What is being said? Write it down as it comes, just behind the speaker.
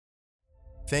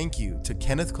Thank you to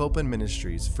Kenneth Copeland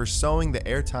Ministries for sowing the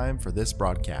airtime for this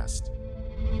broadcast.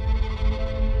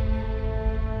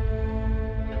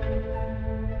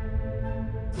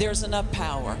 There's enough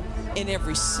power in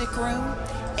every sick room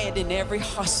and in every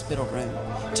hospital room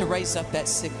to raise up that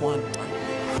sick one.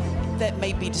 That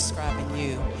may be describing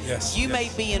you. You may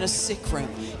be in a sick room.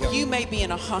 You may be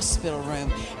in a hospital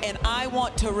room. And I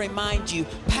want to remind you,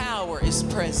 power is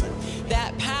present.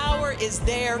 That power is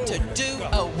there to do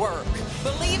a work.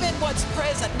 Believe in what's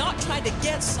present, not trying to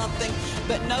get something,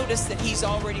 but notice that He's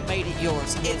already made it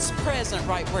yours. It's present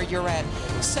right where you're at.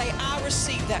 Say, I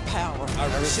receive that power.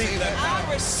 I receive that power.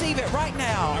 I receive it right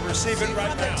now. I receive it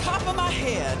right now. From the top of my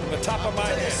head. The top of my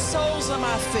head. The soles of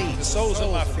my feet. The soles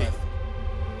of my feet.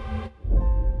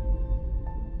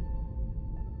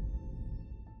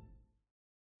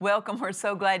 Welcome. We're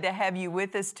so glad to have you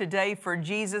with us today for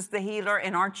Jesus the Healer.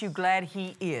 And aren't you glad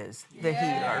He is the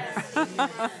healer?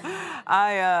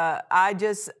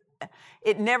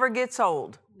 It never gets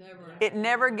old. It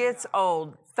never gets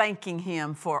old thanking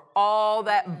Him for all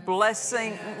that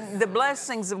blessing, the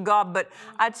blessings of God. But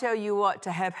I tell you what,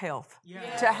 to have health,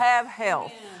 to have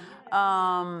health.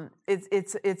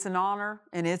 It's an honor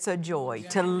and it's a joy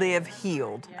to live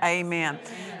healed. Amen.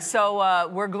 So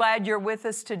we're glad you're with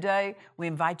us today. We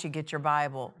invite you to get your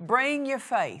Bible. Bring your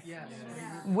faith.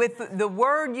 With the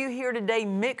word you hear today,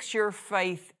 mix your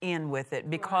faith in with it,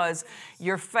 because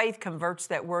your faith converts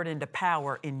that word into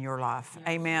power in your life.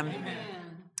 Amen.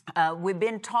 We've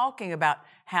been talking about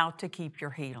how to keep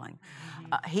your healing.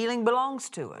 Healing belongs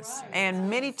to us. And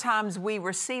many times we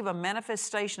receive a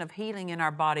manifestation of healing in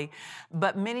our body,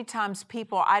 but many times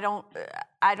people, I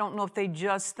don't know if they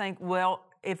just think, well,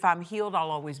 if I'm healed,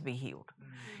 I'll always be healed.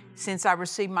 Since I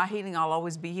received my healing, I'll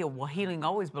always be healed. Well, healing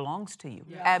always belongs to you.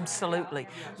 Absolutely.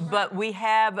 But we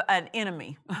have an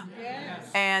enemy.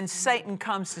 And Satan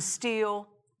comes to steal,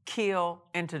 kill,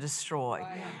 and to destroy.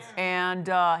 And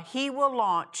he will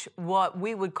launch what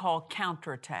we would call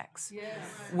counterattacks,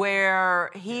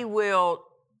 where he will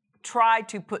try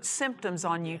to put symptoms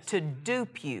on you to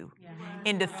dupe you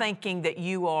into thinking that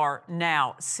you are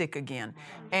now sick again.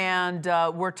 And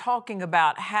we're talking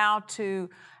about how to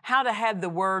have the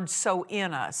word so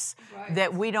in us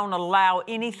that we don't allow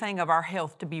anything of our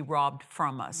health to be robbed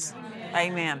from us.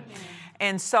 Amen.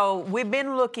 And so we've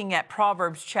been looking at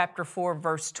Proverbs chapter 4,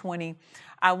 verse 20.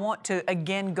 I want to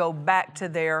again go back to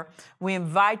there. We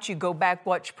invite you to go back,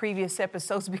 watch previous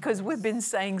episodes, because we've been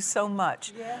saying so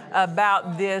much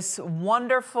about this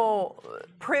wonderful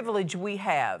privilege we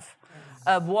have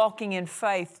of walking in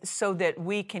faith so that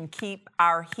we can keep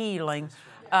our healing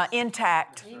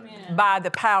intact by the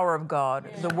power of God,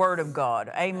 the Word of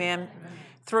God. Amen.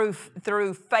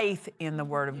 Through faith in the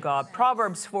Word of God.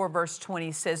 Proverbs 4 verse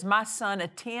 20 says, my son,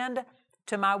 attend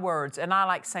to my words. And I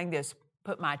like saying this,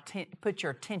 put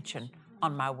your attention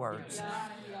on my words.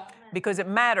 Because it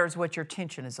matters what your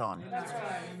attention is on. That's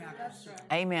right.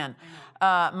 Amen.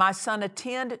 My son,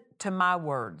 attend to my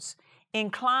words.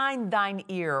 Incline thine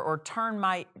ear, or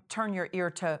turn your ear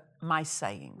to my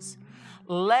sayings.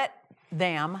 Let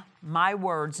them, my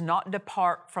words, not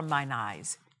depart from thine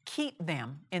eyes. Keep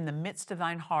them in the midst of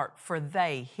thine heart, for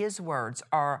they, His words,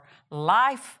 are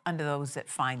life unto those that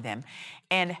find them,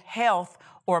 and health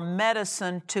or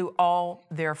medicine to all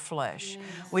their flesh.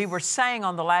 We were saying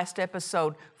on the last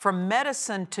episode, for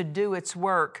medicine to do its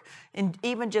work, and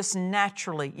even just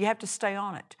naturally, you have to stay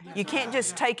on it. You can't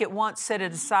just take it once, set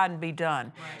it aside, and be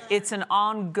done. It's an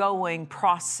ongoing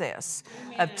process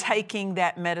of taking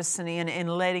that medicine in and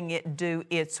letting it do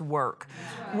its work.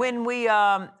 When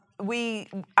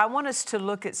I want us to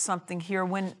look at something here.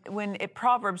 When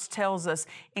Proverbs tells us,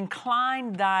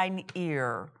 incline thine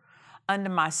ear unto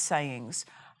my sayings.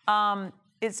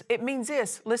 It means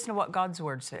this. Listen to what God's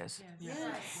Word says.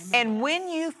 Yes. And when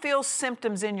you feel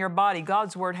symptoms in your body,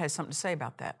 God's Word has something to say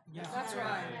about that. Yes. That's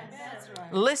right. That's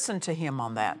right. Listen to Him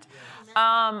on that.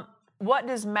 What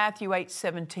does Matthew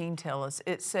 8:17 tell us?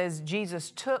 It says Jesus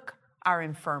took our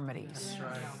infirmities.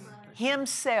 Right.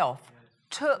 Himself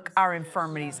took our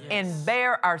infirmities and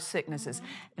bare our sicknesses.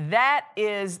 That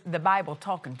is the Bible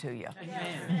talking to you.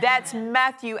 Amen. That's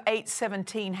Matthew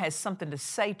 8:17 has something to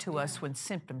say to us when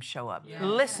symptoms show up.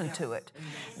 Listen to it.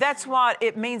 That's what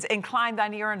it means, incline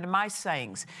thine ear unto my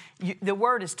sayings. The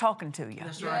Word is talking to you.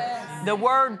 That's right. The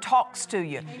Word talks to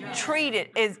you. Treat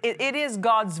it as it is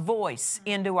God's voice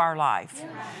into our life.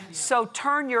 So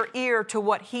turn your ear to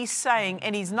what He's saying,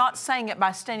 and He's not saying it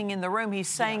by standing in the room. He's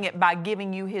saying it by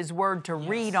giving you His Word to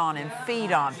read on and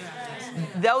feed on.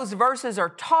 Those verses are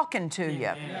talking to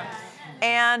you.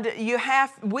 And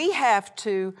we have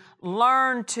to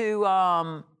learn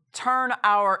to turn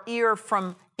our ear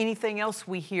from anything else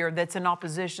we hear that's in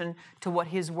opposition to what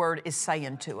His Word is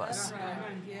saying to us.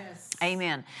 Yes.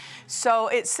 Amen. So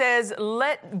it says,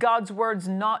 let God's words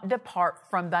not depart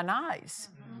from thine eyes.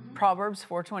 Proverbs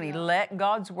 4:20, let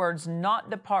God's words not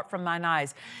depart from thine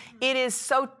eyes. It is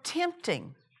so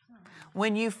tempting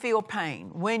when you feel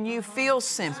pain, when you feel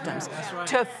symptoms,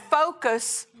 to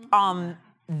focus on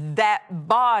that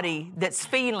body that's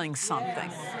feeling something.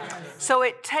 So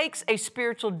it takes a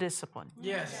spiritual discipline.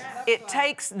 Yes. It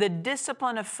takes the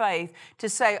discipline of faith to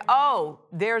say, oh,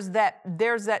 there's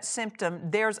that symptom,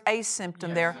 there's a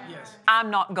symptom there. Yes.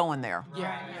 I'm not going there.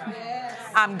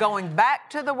 I'm going back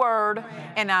to the Word,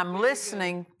 and I'm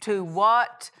listening to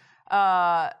what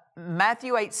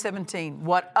Matthew 8:17,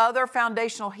 what other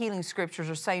foundational healing scriptures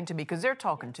are saying to me, because they're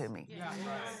talking to me.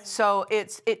 So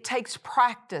it takes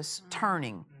practice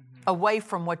turning away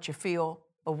from what you feel,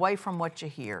 away from what you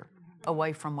hear,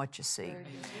 away from what you see.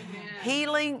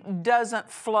 Healing doesn't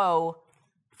flow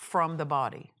from the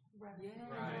body.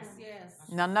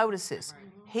 Now notice this.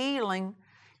 Healing,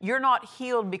 you're not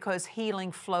healed because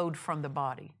healing flowed from the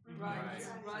body.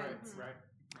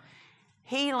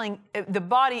 Healing, the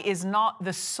body is not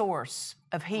the source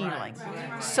of healing.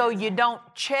 So you don't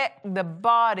check the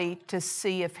body to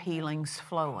see if healing's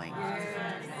flowing.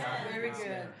 Very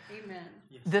good. Amen.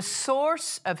 The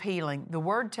source of healing, the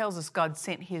Word tells us God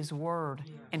sent His Word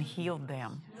and healed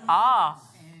them.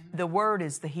 The Word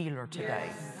is the healer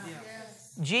today.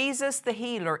 Jesus, the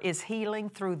healer, is healing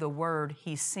through the Word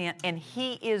He sent, and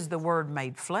He is the Word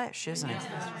made flesh, isn't He?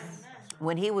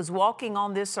 When He was walking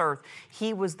on this earth,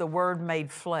 He was the Word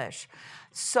made flesh.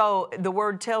 So the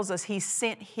Word tells us He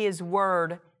sent His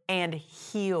Word and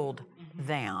healed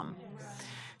them.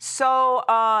 So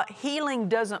healing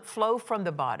doesn't flow from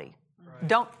the body.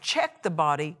 Don't check the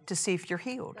body to see if you're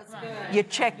healed. You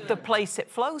check the place it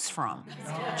flows from.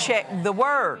 Check the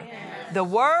Word. The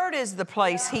Word is the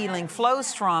place healing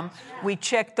flows from. We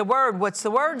check the Word. What's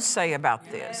the Word say about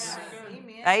this?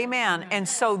 Amen. And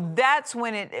so that's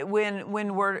when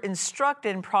we're instructed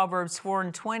in Proverbs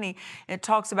 4:20, it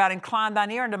talks about, incline thine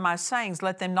ear unto my sayings,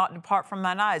 let them not depart from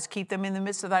thine eyes, keep them in the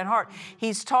midst of thine heart.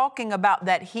 He's talking about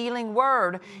that healing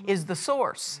Word is the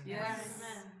source. Yes.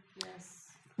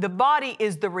 The body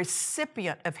is the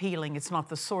recipient of healing. It's not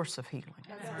the source of healing.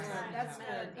 That's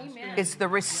good. Amen. It's the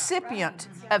recipient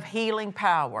of healing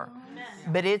power,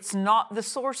 but it's not the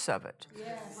source of it.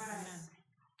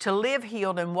 To live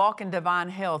healed and walk in divine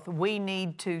health, we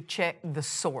need to check the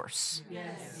source.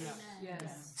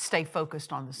 Stay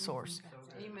focused on the source.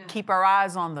 Keep our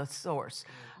eyes on the source.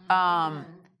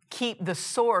 Keep the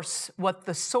source, what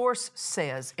the source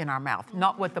says in our mouth,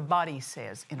 not what the body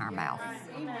says in our mouth.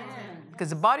 Because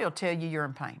the body will tell you you're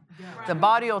in pain. The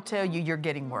body will tell you you're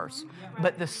getting worse.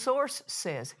 But the source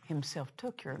says Himself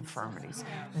took your infirmities.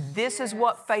 This is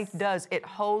what faith does. It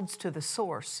holds to the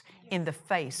source in the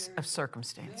face of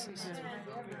circumstances.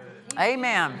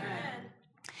 Amen.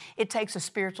 It takes a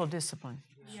spiritual discipline.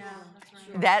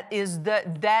 That is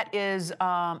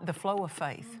the flow of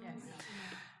faith.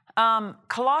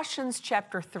 Colossians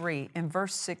chapter 3 and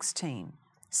verse 16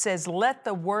 says, let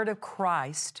the word of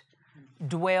Christ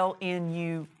dwell in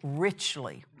you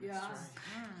richly.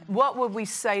 What would we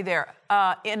say there?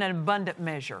 In an abundant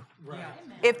measure.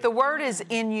 If the word is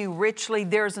in you richly,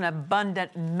 there's an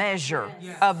abundant measure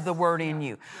of the word in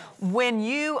you. When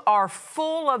you are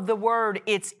full of the word,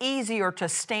 it's easier to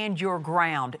stand your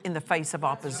ground in the face of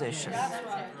opposition.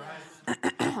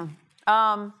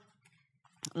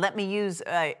 Let me use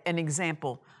an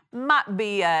example. Might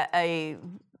be a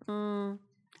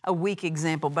weak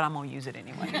example, but I'm going to use it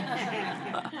anyway.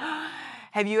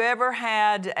 Have you ever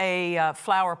had a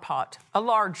flower pot, a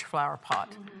large flower pot,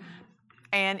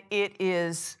 and it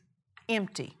is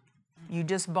empty? You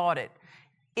just bought it.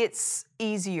 It's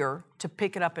easier to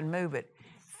pick it up and move it.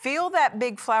 Fill that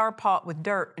big flower pot with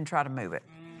dirt and try to move it.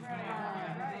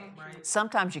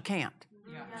 Sometimes you can't.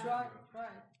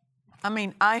 I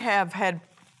mean, I have had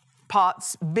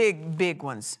pots, big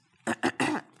ones.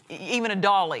 Even a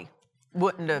dolly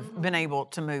wouldn't have been able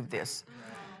to move this.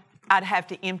 I'd have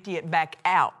to empty it back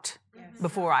out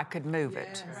before I could move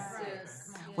it.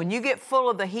 When you get full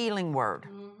of the healing word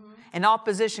and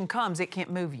opposition comes, it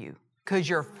can't move you because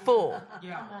you're full.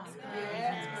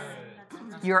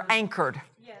 You're anchored.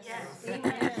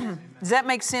 Does that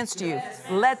make sense to you?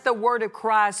 Let the word of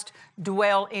Christ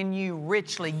dwell in you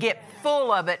richly. Get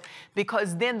full of it,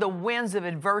 because then the winds of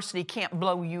adversity can't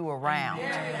blow you around.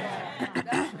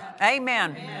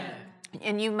 Amen.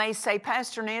 And you may say,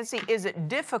 Pastor Nancy, is it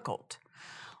difficult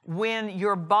when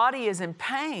your body is in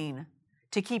pain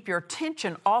to keep your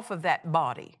attention off of that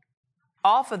body,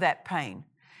 off of that pain?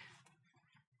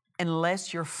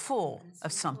 unless you're full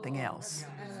of something else.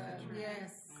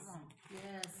 Yes.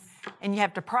 Yes. And you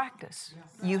have to practice.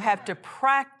 You have to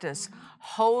practice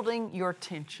holding your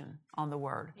attention on the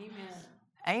Word.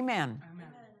 Amen.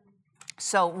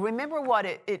 So remember what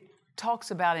it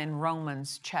talks about in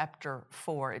Romans chapter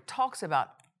 4. It talks about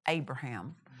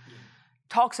Abraham,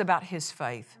 talks about his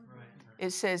faith. It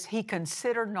says he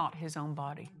considered not his own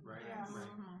body.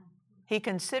 He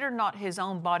considered not his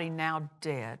own body now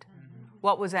dead.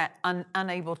 What was that?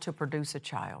 Unable to produce a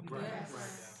child.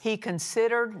 He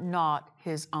considered not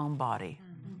his own body.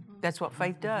 That's what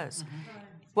faith does.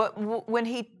 When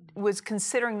he was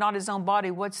considering not his own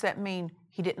body, what's that mean?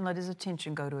 He didn't let his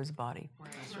attention go to his body.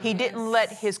 He didn't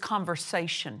let his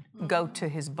conversation go to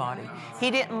his body.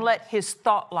 He didn't let his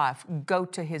thought life go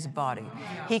to his body.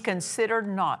 He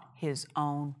considered not his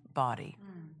own body.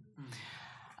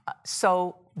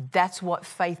 So that's what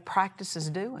faith practice is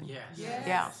doing.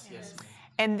 Yeah.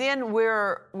 And then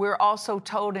we're also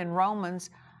told in Romans,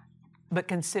 but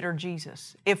consider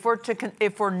Jesus. If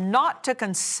we're not to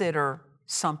consider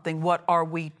something, what are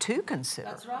we to consider?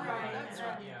 That's right.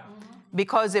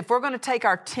 Because if we're going to take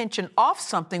our attention off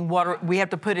something, we have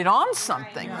to put it on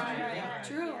something.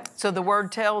 True. So the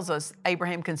Word tells us,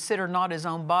 Abraham considered not his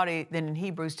own body. Then in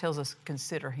Hebrews tells us,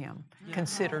 consider him.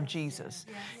 Consider Jesus.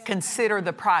 Consider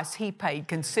the price he paid.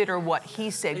 Consider what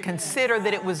he said. Consider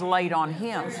that it was laid on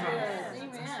him.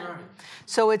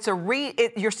 So it's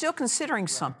you're still considering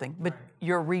something, but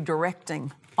you're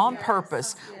redirecting on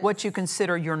purpose what you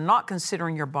consider. You're not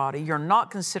considering your body. You're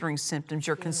not considering symptoms.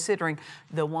 You're considering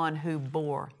the one who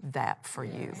bore that for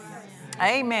you.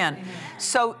 Amen.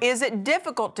 So is it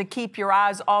difficult to keep your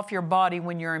eyes off your body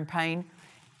when you're in pain?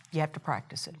 You have to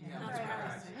practice it.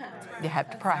 You have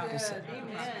to practice it.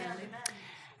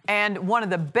 And one of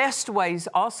the best ways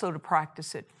also to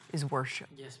practice it is worship.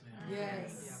 Yes.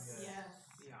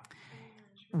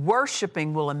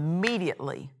 Worshiping will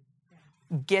immediately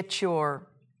get your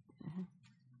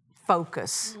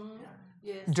focus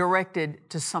directed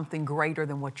to something greater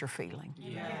than what you're feeling.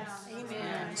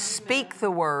 Amen. Speak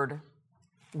the word.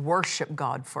 Worship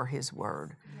God for His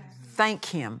word. Thank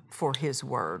Him for His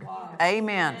word.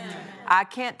 Amen. I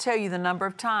can't tell you the number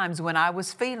of times when I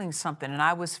was feeling something and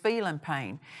I was feeling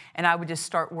pain and I would just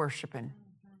start worshiping.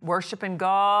 Worshiping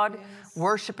God,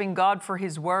 worshiping God for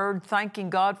His word, thanking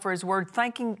God for His word,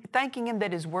 thanking Him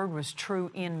that His word was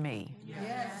true in me.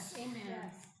 Yes.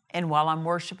 Amen. And while I'm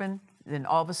worshiping, then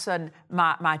all of a sudden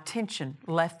my attention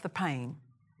left the pain.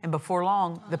 And before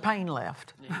long, the pain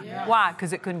left. Why?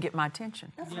 Because it couldn't get my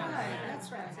attention. That's right.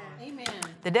 Amen.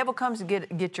 The devil comes to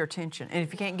get your attention. And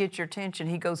if you can't get your attention,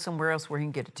 he goes somewhere else where he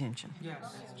can get attention.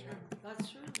 That's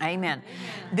true. Amen.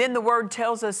 Then the word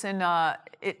tells us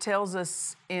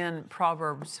in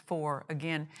Proverbs 4,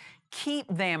 again, keep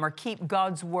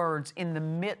God's words in the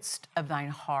midst of thine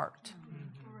heart.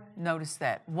 Notice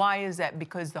that. Why is that?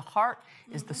 Because the heart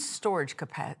is the storage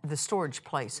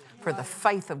place for the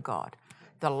faith of God,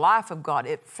 the life of God.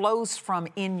 It flows from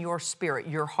in your spirit,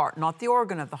 your heart, not the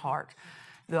organ of the heart,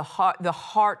 the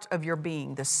heart of your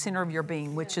being, the center of your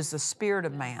being, which is the spirit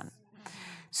of man.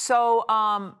 So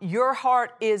your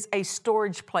heart is a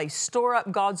storage place. Store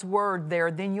up God's word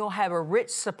there, then you'll have a rich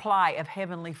supply of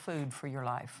heavenly food for your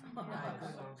life.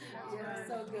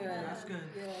 So good. That's good.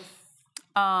 Yes.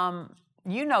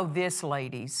 You know this,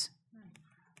 ladies.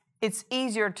 It's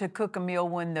easier to cook a meal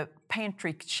when the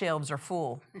pantry shelves are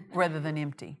full rather than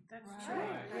empty. That's true.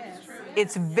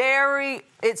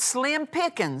 It's slim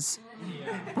pickings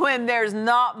when there's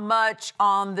not much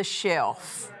on the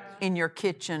shelf in your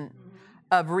kitchen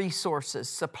of resources,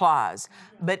 supplies.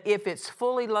 But if it's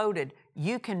fully loaded,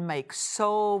 you can make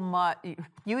so much,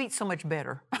 you eat so much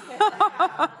better.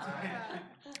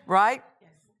 Right?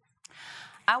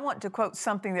 I want to quote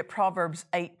something that Proverbs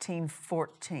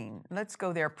 18:14. Let's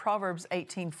go there. Proverbs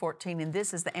 18:14, and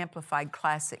this is the Amplified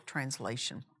Classic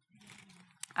Translation.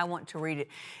 I want to read it.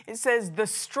 It says, "The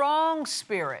strong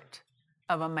spirit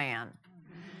of a man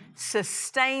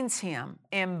sustains him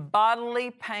in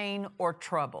bodily pain or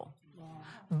trouble,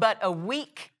 but a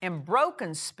weak and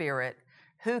broken spirit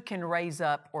who can raise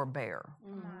up or bear."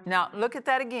 Now, look at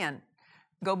that again.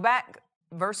 Go back,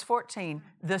 verse 14.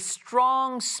 The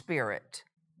strong spirit.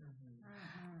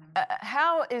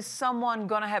 How is someone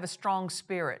going to have a strong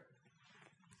spirit?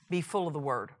 Be full of the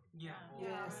Word.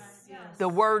 Yes. The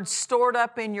Word stored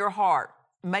up in your heart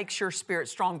makes your spirit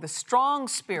strong. The strong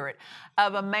spirit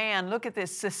of a man, look at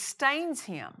this, sustains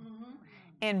him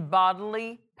in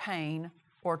bodily pain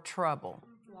or trouble.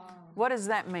 Wow. What does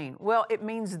that mean? Well, it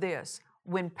means this.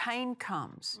 When pain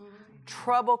comes,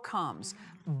 trouble comes,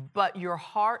 but your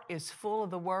heart is full of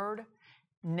the Word,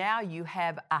 now you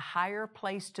have a higher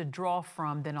place to draw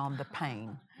from than on the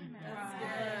pain.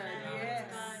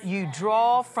 You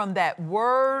draw from that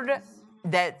word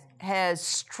that has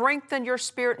strengthened your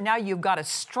spirit. Now you've got a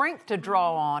strength to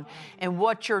draw on, and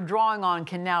what you're drawing on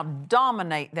can now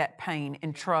dominate that pain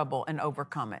and trouble and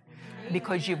overcome it,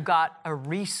 because you've got a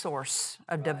resource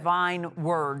of divine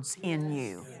words in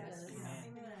you.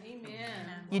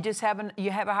 You just have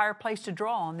a higher place to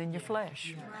draw on than your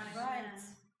flesh.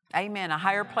 Amen. A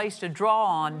higher place to draw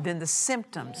on than the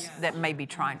symptoms that may be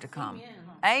trying to come.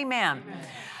 Amen.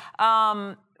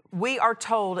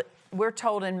 We're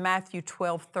told in Matthew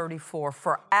 12:34,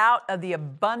 for out of the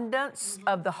abundance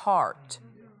of the heart,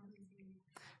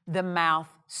 the mouth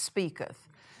speaketh.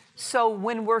 So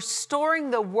when we're storing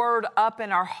the word up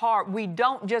in our heart, we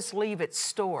don't just leave it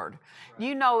stored.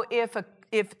 You know, if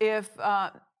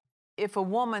a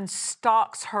woman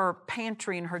stocks her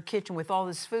pantry in her kitchen with all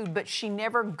this food, but she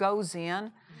never goes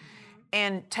in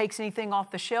and takes anything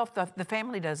off the shelf, the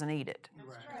family doesn't eat it.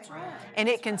 And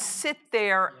it can sit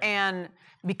there and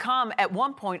become, at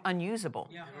one point, unusable.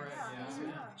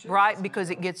 Right?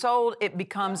 Because it gets old, it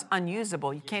becomes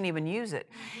unusable. You can't even use it.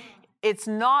 It's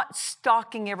not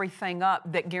stocking everything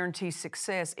up that guarantees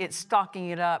success. It's stocking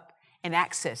it up and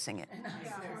accessing it.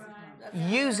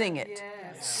 Using it.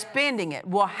 Spending it.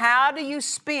 Well, how do you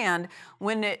spend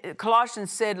when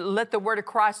Colossians said, let the word of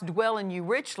Christ dwell in you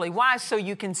richly? Why? So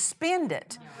you can spend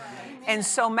it. And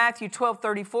so Matthew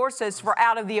 12:34 says, for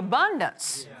out of the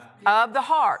abundance of the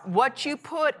heart, what you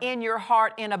put in your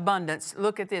heart in abundance,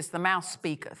 look at this, the mouth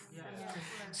speaketh.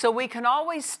 So we can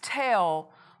always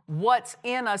tell what's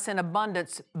in us in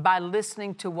abundance by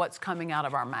listening to what's coming out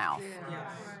of our mouth.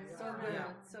 So good,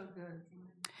 so good.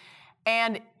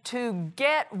 And to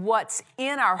get what's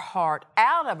in our heart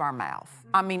out of our mouth,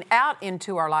 out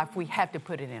into our life, we have to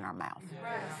put it in our mouth.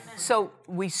 So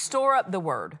we store up the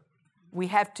word. We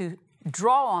have to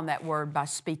draw on that word by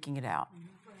speaking it out.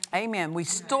 Amen. We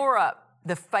store up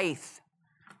the faith.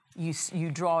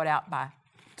 You draw it out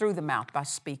through the mouth by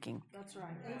speaking. That's right.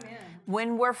 Amen.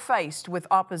 When we're faced with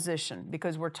opposition,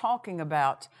 because we're talking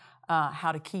about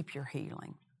how to keep your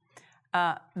healing,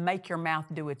 make your mouth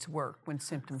do its work when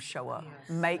symptoms show up.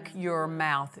 Make your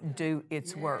mouth do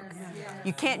its work.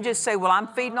 You can't just say, well, I'm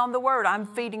feeding on the word. I'm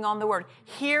feeding on the word.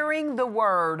 Hearing the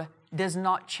word does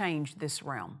not change this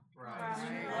realm.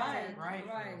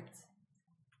 Right.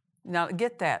 Now,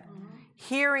 get that.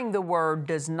 Hearing the word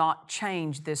does not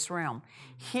change this realm.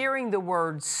 Hearing the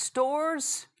word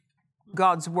stores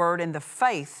God's word and the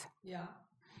faith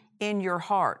in your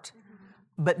heart.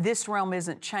 But this realm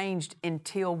isn't changed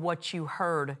until what you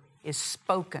heard is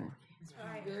spoken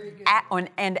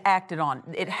and acted on.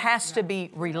 It has to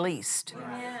be released.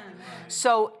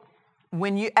 So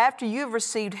after you've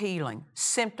received healing,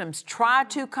 symptoms try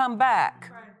to come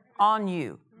back on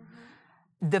you.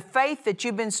 The faith that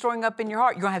you've been storing up in your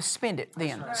heart, you're going to have to spend it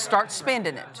then. Start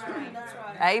spending it.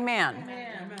 Amen.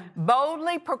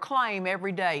 Boldly proclaim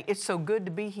every day, it's so good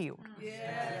to be healed.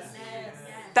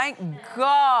 Thank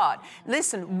God.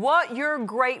 Listen, what you're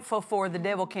grateful for, the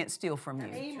devil can't steal from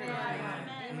you.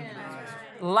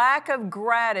 Lack of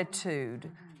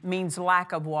gratitude means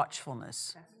lack of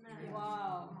watchfulness.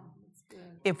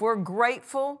 If we're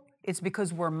grateful, it's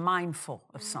because we're mindful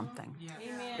of something.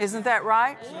 Isn't that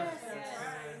right?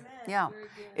 Yeah.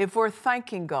 If we're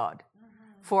thanking God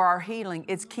for our healing,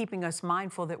 it's keeping us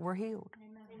mindful that we're healed.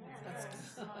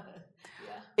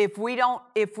 If we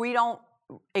don't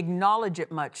acknowledge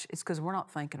it much, it's because we're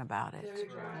not thinking about it.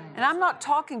 And I'm not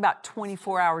talking about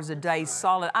 24 hours a day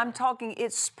solid. I'm talking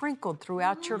it's sprinkled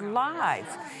throughout your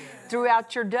life.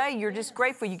 Throughout your day, you're just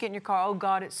grateful. You get in your car, oh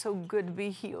God, it's so good to be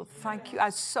healed. Thank you. I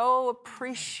so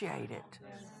appreciate it.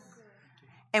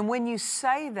 And when you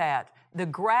say that, the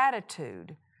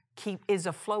gratitude is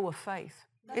a flow of faith.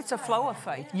 It's a flow of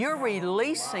faith. You're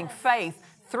releasing faith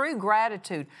through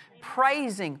gratitude,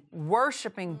 praising,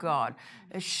 worshiping God,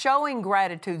 showing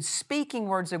gratitude, speaking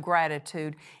words of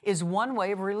gratitude is one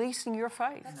way of releasing your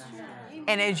faith.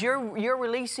 And as you're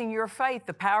releasing your faith,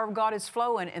 the power of God is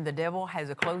flowing and the devil has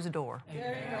a closed door.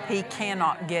 He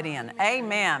cannot get in.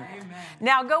 Amen.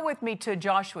 Now go with me to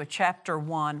Joshua chapter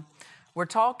 1. We're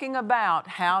talking about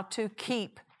how to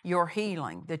keep your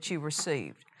healing that you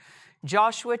received.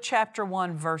 Joshua chapter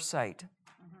 1, verse 8.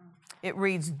 It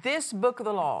reads, this book of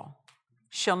the law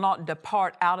shall not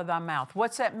depart out of thy mouth.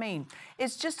 What's that mean?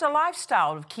 It's just a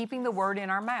lifestyle of keeping the word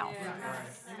in our mouth.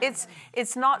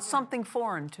 It's not something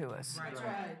foreign to us.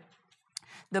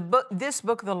 This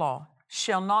book of the law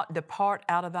shall not depart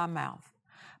out of thy mouth,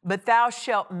 but thou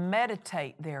shalt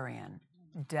meditate therein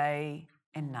day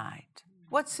and night.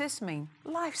 What's this mean?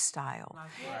 Lifestyle.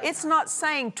 It's not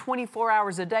saying 24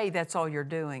 hours a day, that's all you're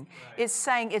doing. It's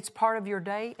saying it's part of your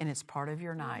day and it's part of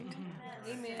your night.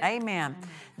 Amen.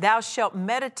 Thou shalt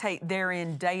meditate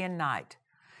therein day and night,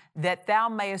 that thou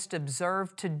mayest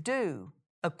observe to do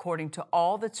according to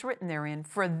all that's written therein.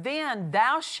 For then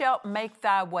thou shalt make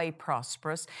thy way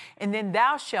prosperous, and then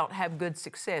thou shalt have good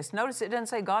success. Notice it doesn't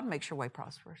say God makes your way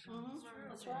prosperous.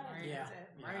 That's right. Yeah.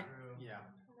 Right. Yeah.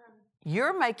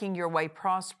 You're making your way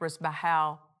prosperous by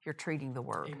how you're treating the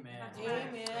Word.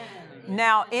 Amen.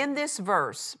 Now, in this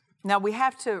verse, now we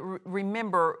have to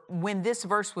remember when this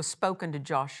verse was spoken to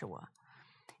Joshua,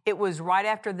 it was right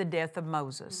after the death of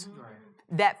Moses.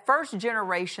 That first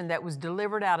generation that was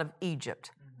delivered out of Egypt,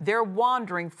 they're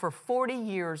wandering for 40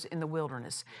 years in the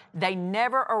wilderness. They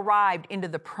never arrived into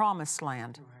the promised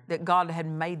land that God had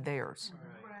made theirs.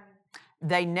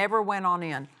 They never went on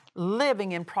in,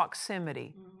 living in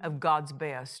proximity of God's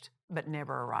best, but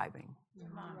never arriving.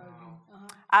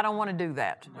 I don't want to do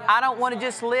that. I don't want to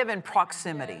just live in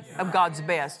proximity of God's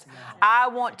best. I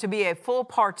want to be a full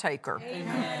partaker,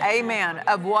 amen,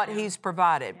 of what He's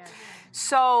provided.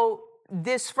 So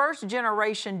this first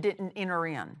generation didn't enter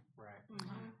in.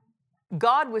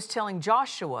 God was telling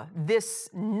Joshua, this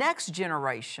next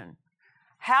generation,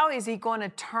 how is He going to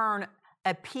turn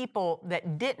a people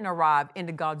that didn't arrive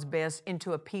into God's best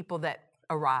into a people that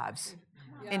arrives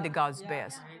into God's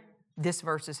best? This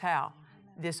verse is how.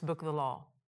 This book of the law.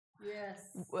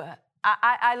 Yes.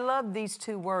 I love these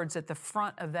two words at the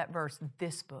front of that verse,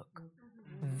 this book.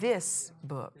 This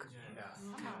book.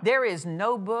 There is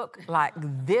no book like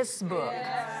this book.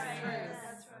 Amen.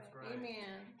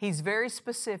 He's very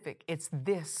specific. It's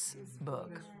this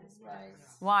book. Right.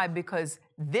 Why? Because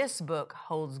this book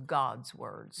holds God's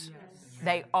words.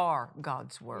 They are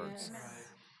God's words.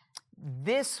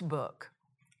 This book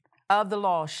of the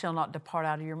law shall not depart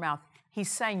out of your mouth. He's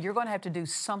saying you're going to have to do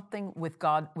something with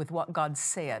God, with what God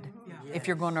said, if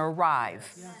you're going to arrive.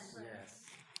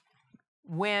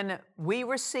 When we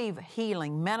receive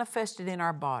healing manifested in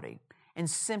our body and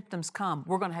symptoms come,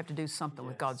 we're going to have to do something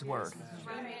with God's Word.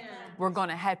 We're going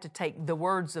to have to take the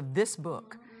words of this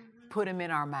book, put them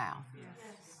in our mouth.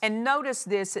 And notice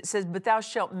this, it says, but thou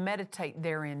shalt meditate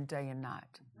therein day and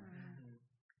night.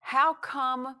 How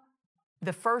come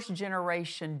the first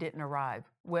generation didn't arrive?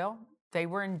 Well, they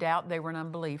were in doubt, they were in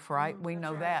unbelief, right? We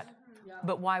know that.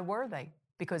 But why were they?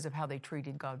 Because of how they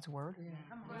treated God's Word.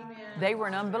 They were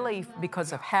in unbelief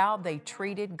because of how they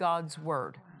treated God's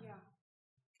Word.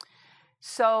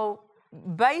 So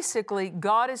basically,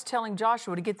 God is telling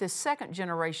Joshua to get this second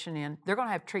generation in, they're going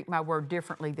to have to treat my Word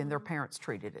differently than their parents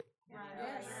treated it. Yes,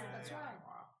 that's right.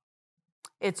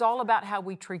 It's all about how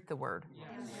we treat the Word.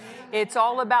 It's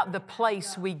all about the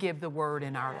place we give the Word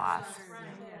in our life.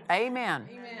 Amen.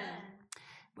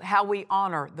 How we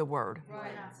honor the Word.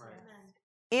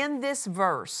 In this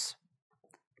verse,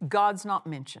 God's not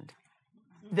mentioned.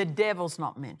 The devil's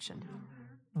not mentioned.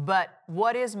 But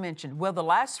what is mentioned? Well, the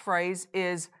last phrase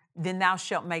is, then thou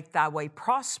shalt make thy way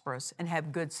prosperous and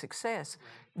have good success.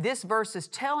 This verse is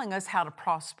telling us how to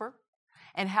prosper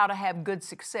and how to have good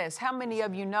success. How many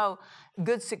of you know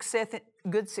good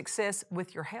success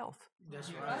with your health?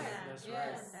 That's right. That's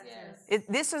right.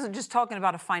 This isn't just talking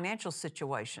about a financial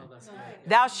situation.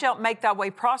 Thou shalt make thy way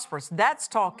prosperous. That's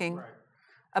talking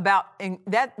about,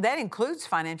 that includes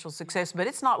financial success, but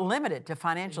it's not limited to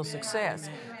financial success.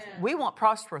 We want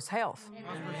prosperous health.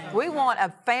 We want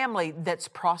a family that's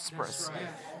prosperous,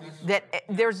 that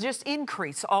there's just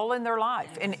increase all in their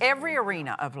life, in every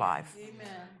arena of life.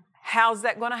 How's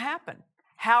that going to happen?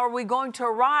 How are we going to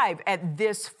arrive at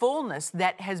this fullness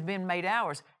that has been made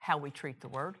ours? How we treat the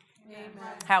Word.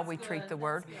 How we treat the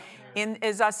Word.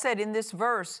 As I said, in this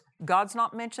verse, God's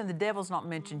not mentioned, the devil's not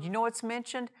mentioned. You know what's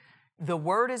mentioned? The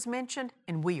Word is mentioned,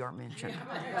 and we are mentioned.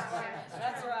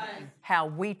 That's right. How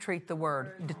we treat the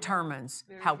Word determines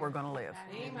how we're going to live.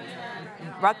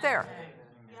 Right there.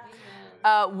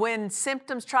 When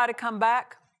symptoms try to come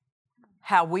back,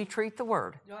 how we treat the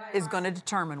Word is going to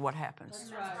determine what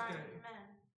happens.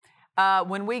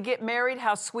 When we get married,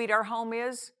 how sweet our home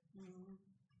is,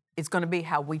 it's going to be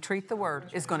how we treat the Word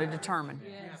is going to determine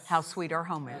how sweet our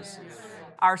home is.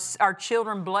 Our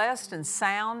children blessed and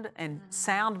sound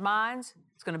minds,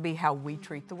 it's going to be how we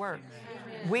treat the Word.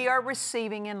 We are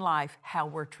receiving in life how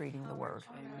we're treating the Word.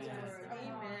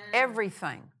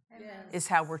 Everything is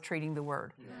how we're treating the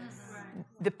Word.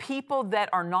 The people that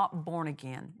are not born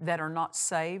again, that are not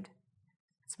saved,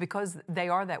 it's because they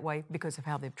are that way because of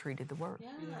how they've treated the Word.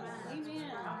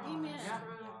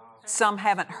 Some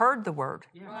haven't heard the Word.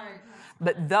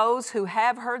 But those who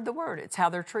have heard the word, it's how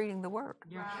they're treating the word.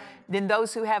 Right. Then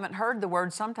those who haven't heard the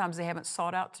word, sometimes they haven't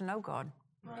sought out to know God.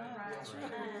 Right.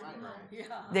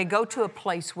 They go to a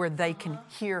place where they can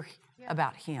hear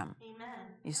about Him. Amen.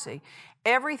 You see,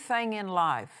 everything in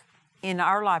life, in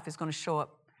our life, is going to show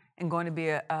up and going to be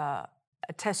a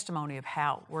testimony of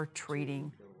how we're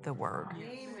treating the word.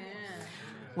 Amen.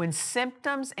 When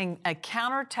symptoms and a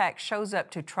counterattack shows up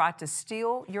to try to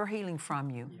steal your healing from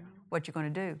you, what you're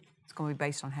going to do, it's going to be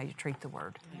based on how you treat the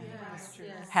word. Yes.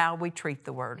 How we treat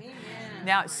the word. Amen.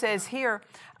 Now it says here,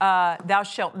 thou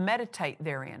shalt meditate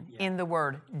therein, in the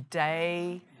word,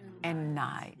 day and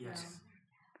night. Yes.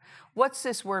 What's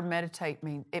this word meditate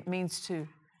mean? It means to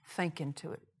think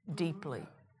into it deeply.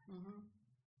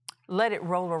 Let it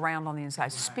roll around on the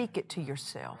inside. Speak it to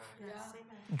yourself.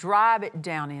 Drive it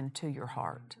down into your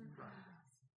heart.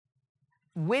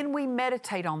 When we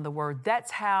meditate on the word,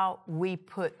 that's how we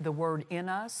put the word in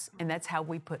us, and that's how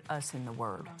we put us in the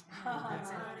word.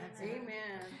 Amen.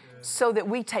 So that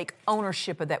we take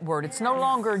ownership of that word. It's no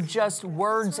longer just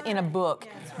words in a book.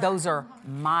 Those are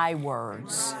my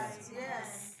words.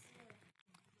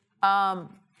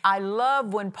 I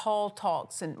love when Paul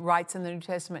talks and writes in the New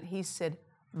Testament, he said,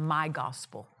 my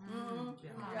gospel.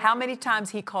 How many times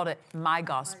he called it my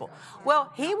gospel?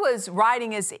 Well, he was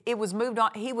writing as it was moved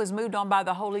on. He was moved on by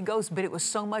the Holy Ghost, but it was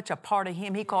so much a part of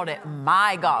him. He called it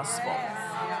my gospel.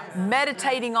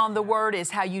 Meditating on the word is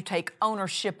how you take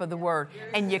ownership of the word,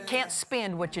 and you can't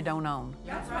spend what you don't own.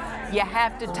 You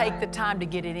have to take the time to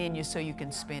get it in you so you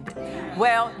can spend it.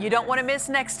 Well, you don't want to miss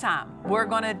next time. We're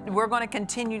gonna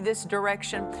continue this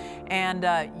direction, and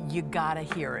you gotta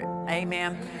hear it.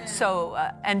 Amen. So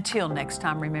until next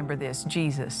time, remember this: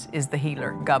 Jesus is the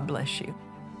healer. God bless you.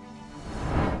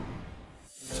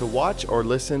 To watch or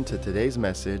listen to today's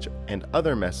message and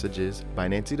other messages by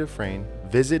Nancy Dufresne,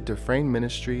 visit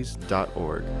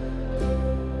DufresneMinistries.org.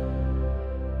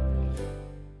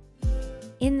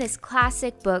 In this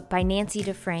classic book by Nancy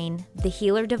Dufresne, The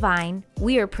Healer Divine,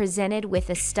 we are presented with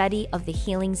a study of the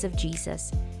healings of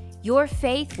Jesus. Your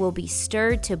faith will be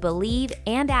stirred to believe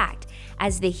and act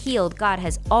as the healed God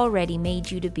has already made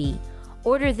you to be.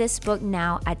 Order this book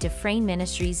now at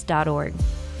DufresneMinistries.org.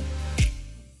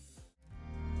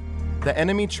 The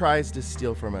enemy tries to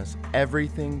steal from us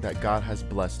everything that God has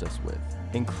blessed us with,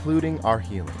 including our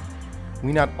healing.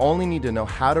 We not only need to know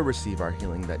how to receive our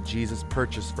healing that Jesus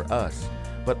purchased for us,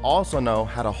 but also know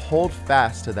how to hold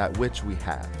fast to that which we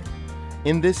have.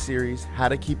 In this series, How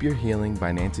to Keep Your Healing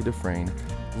by Nancy Dufresne,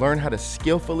 learn how to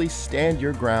skillfully stand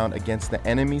your ground against the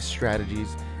enemy's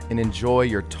strategies and enjoy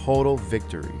your total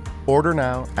victory. Order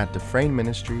now at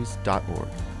DufresneMinistries.org.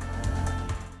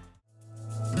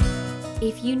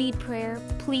 If you need prayer,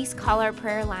 please call our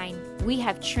prayer line. We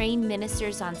have trained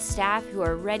ministers on staff who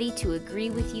are ready to agree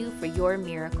with you for your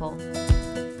miracle.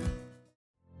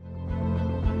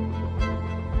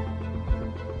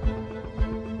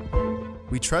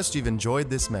 We trust you've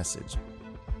enjoyed this message.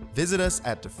 Visit us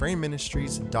at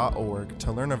DufresneMinistries.org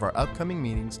to learn of our upcoming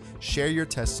meetings, share your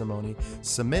testimony,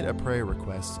 submit a prayer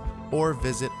request, or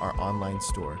visit our online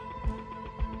store.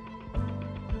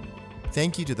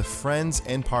 Thank you to the friends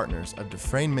and partners of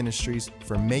Dufresne Ministries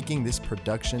for making this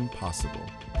production possible.